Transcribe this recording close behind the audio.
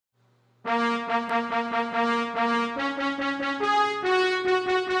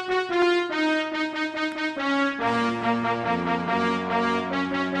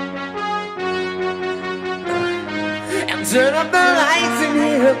Turn up the lights in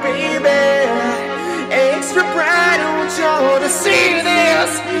here, baby. Extra bright, I want y'all to see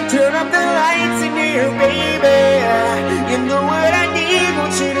this. Turn up the lights in here, baby. You know what I need,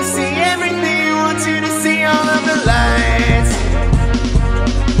 want you to see everything. Want you to see all of the lights.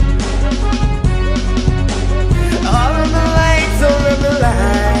 All of the lights, all of the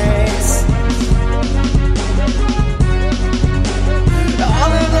lights.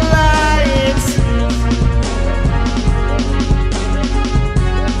 All of the lights.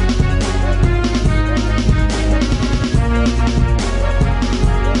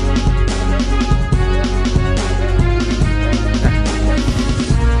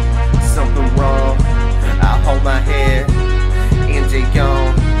 Something wrong, I hold my head. MJ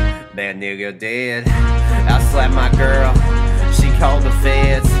gone, that nigga dead. I slapped my girl, she called the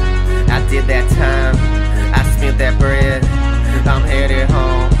feds. I did that time, I spent that bread. I'm headed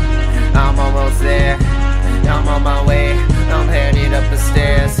home, I'm almost there. I'm on my way, I'm headed up the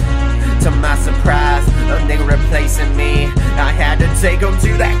stairs. To my surprise, a nigga replacing me. I had to take him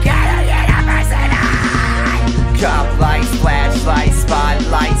to that ghetto university. Cop lights, flashlights,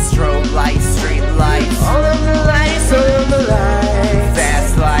 spotlights, strobe lights, street lights. All of the lights, all of the lights.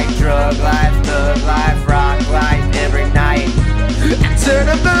 Fast life, drug life, thug life, rock life, every night. I turn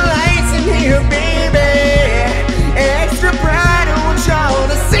up the lights in here, baby. Extra bright, I want y'all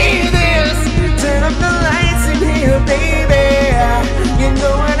to see this. Turn up the lights in here, baby. You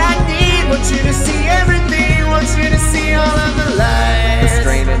know what I need, want you to see everything. Want you to see all of the lights.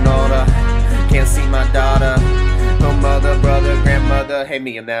 Restraining order, can't see my daughter. No mother, brother, grandmother, hate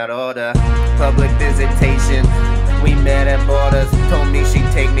me in that order. Public visitation, we met at borders. Told me she'd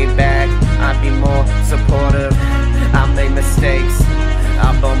take me back, I'd be more supportive. I made mistakes,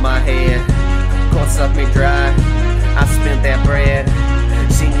 I bumped my head. Court sucked me dry, I spent that bread.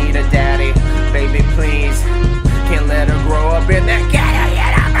 She need a daddy, baby please. Can't let her grow up in that ghetto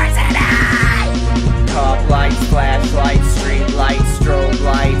university. Cop lights, flashlights, street lights, strobe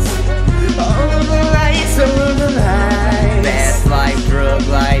lights. All of the lights, all of the lights. Fast life, drug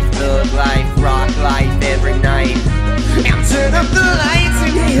life, thug life, rock life, every night. And turn up the lights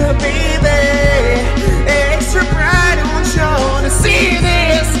in here, baby. Extra bright, I want y'all to see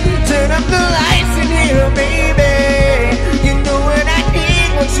this. Turn up the lights in here, baby. You know what I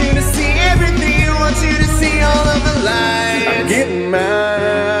need, want you to see everything. Want you to see all of the lights. I'm getting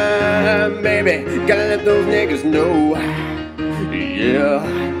mine, baby. Gotta let those niggas know. Yeah,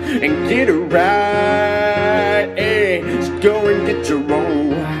 and get it right. Hey, so go and get your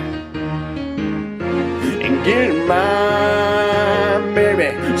own. And get it mine,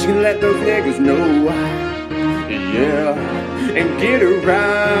 baby. So you can let those niggas know. Yeah, and get it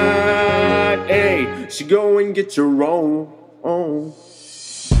right. Hey, so go and get your own.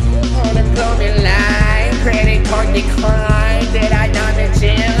 Unemployment line, credit card decline. Did I not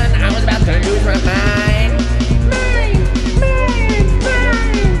mention I was about to lose my mind?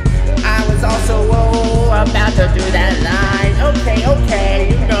 I was also about to do that line. Okay,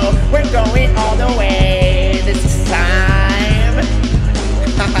 you know we're going all the way this time.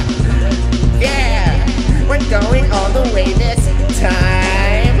 Yeah, we're going all the way this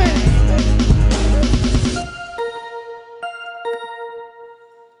time.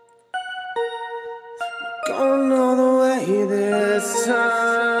 Going all the way this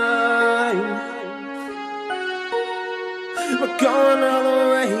time. We're going all the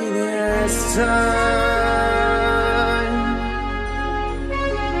way this time.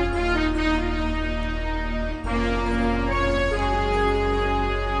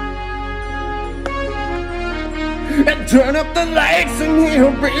 And turn up the lights in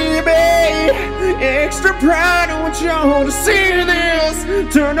here, baby. Extra bright, I want y'all to see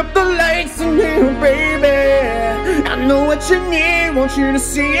this. Turn up the lights in here, baby. I know what you need, want you to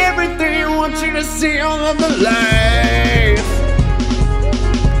see everything. Want you to see all of the lights.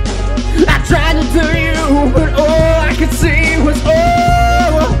 I tried to tell you, but all I could see was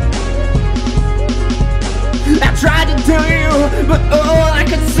oh. I tried to tell you, but all I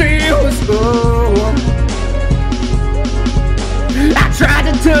could see was oh. I tried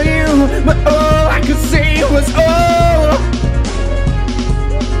to tell you, but all I could see was oh.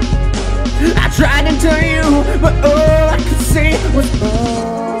 I tried to tell you, but all I could see was oh.